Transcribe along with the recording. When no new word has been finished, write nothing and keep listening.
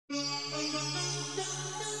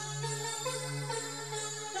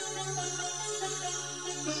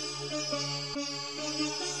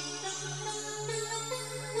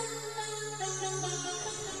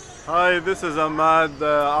Hi, this is Ahmad.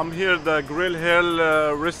 I'm here, the Grill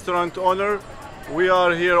Hill restaurant owner. We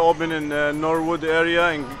are here open in Norwood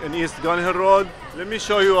area in East Gun Hill Road. Let me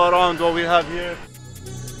show you around what we have here.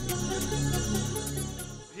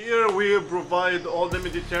 Here we provide all the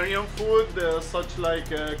Mediterranean food, such like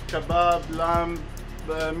kebab, lamb,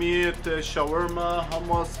 meat, shawarma,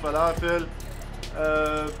 hummus, falafel.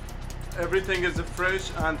 Everything is fresh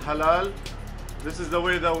and halal. This is the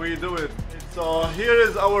way that we do it. So here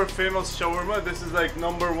is our famous shawarma. This is like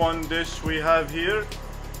 #1 dish we have here.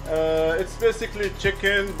 It's basically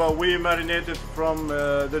chicken, but we marinate it from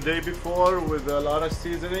the day before with a lot of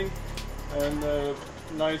seasoning and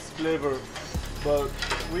nice flavor. But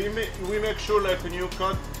we make sure, like, when you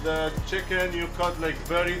cut the chicken, you cut like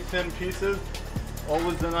very thin pieces.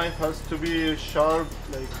 Always the knife has to be sharp,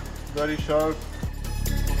 like very sharp.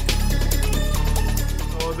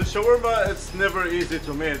 So the shawarma, it's never easy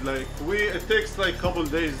to make. Like it takes like couple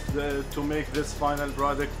days to make this final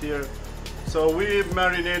product here. So we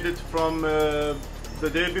marinate it from the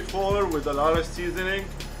day before with a lot of seasoning.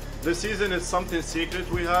 The season is something secret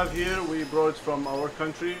we have here. We brought it from our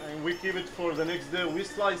country and we keep it for the next day. We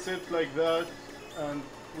slice it like that and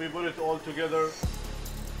we put it all together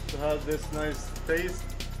to have this nice taste.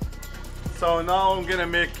 So now I'm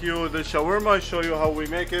gonna make you the shawarma, show you how we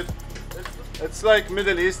make it. It's like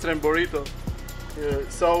Middle Eastern burrito. Yeah.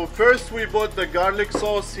 So first we put the garlic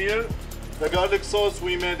sauce here. The garlic sauce,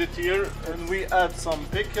 we made it here, and we add some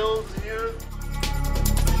pickles here.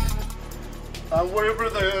 And wherever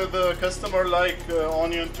the customer like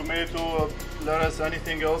onion, tomato, lettuce,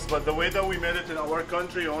 anything else. But the way that we made it in our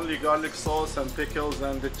country, only garlic sauce and pickles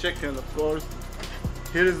and the chicken, of course.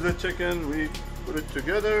 Here is the chicken. We put it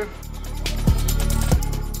together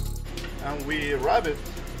and we wrap it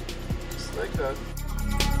just like that.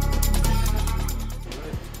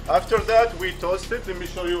 After that, we toast it. Let me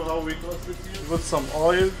show you how we toast it here. Put some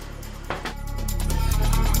oil.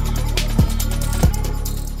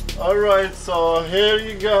 Alright, so here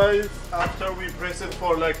you guys, after we press it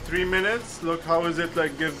for like 3 minutes, look how is it,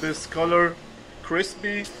 like, give this color,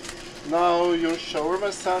 crispy. Now your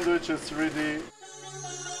shawarma sandwich is ready.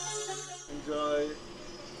 Enjoy.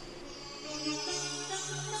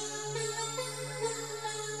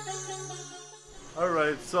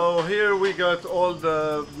 Alright, so here we got all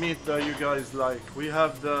the meat that you guys like. We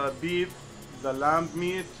have the beef, the lamb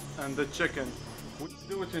meat, and the chicken. We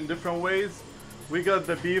do it in different ways. We got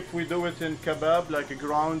the beef, we do it in kebab, like a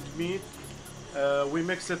ground meat. We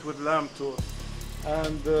mix it with lamb too.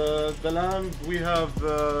 And the lamb, we have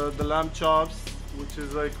the lamb chops, which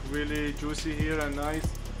is like really juicy here and nice.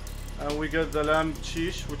 And we got the lamb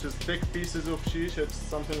shish, which is thick pieces of shish. It's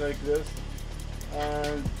something like this.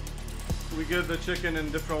 And we get the chicken in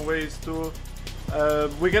different ways too.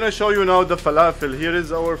 We're gonna show you now the falafel. Here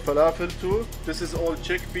is our falafel too. This is all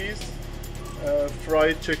chickpeas,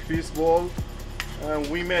 fried chickpeas ball. And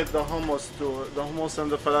we made the hummus too. The hummus and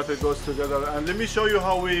the falafel goes together. And let me show you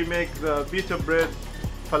how we make the pita bread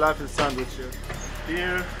falafel sandwich here.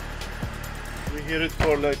 Here, we heat it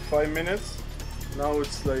for like 5 minutes. Now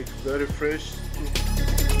it's like very fresh.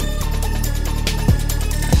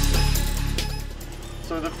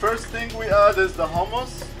 So the first thing we add is the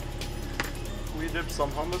hummus. We dip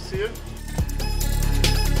some hummus here.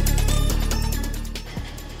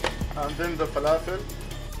 And then the falafel.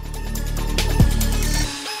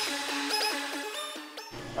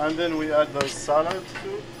 And then we add the salad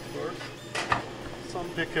too, first. Some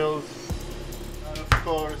pickles. And of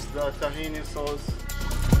course the tahini sauce.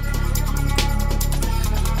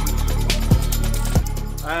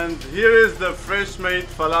 And here is the fresh made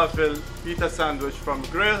falafel pita sandwich from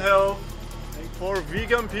Grill Hill. And for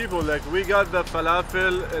vegan people, like, we got the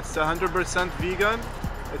falafel, it's 100% vegan.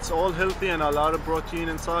 It's all healthy and a lot of protein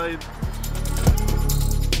inside.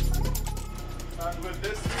 And with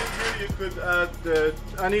this here, you could add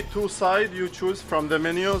any 2 sides you choose from the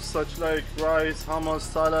menu, such like rice, hummus,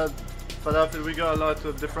 salad, falafel. We got a lot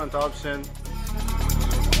of different options.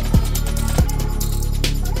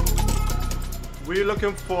 We're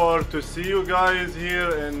looking forward to see you guys here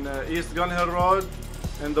in East Gun Hill Road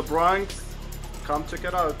in the Bronx. Come check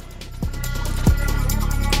it out.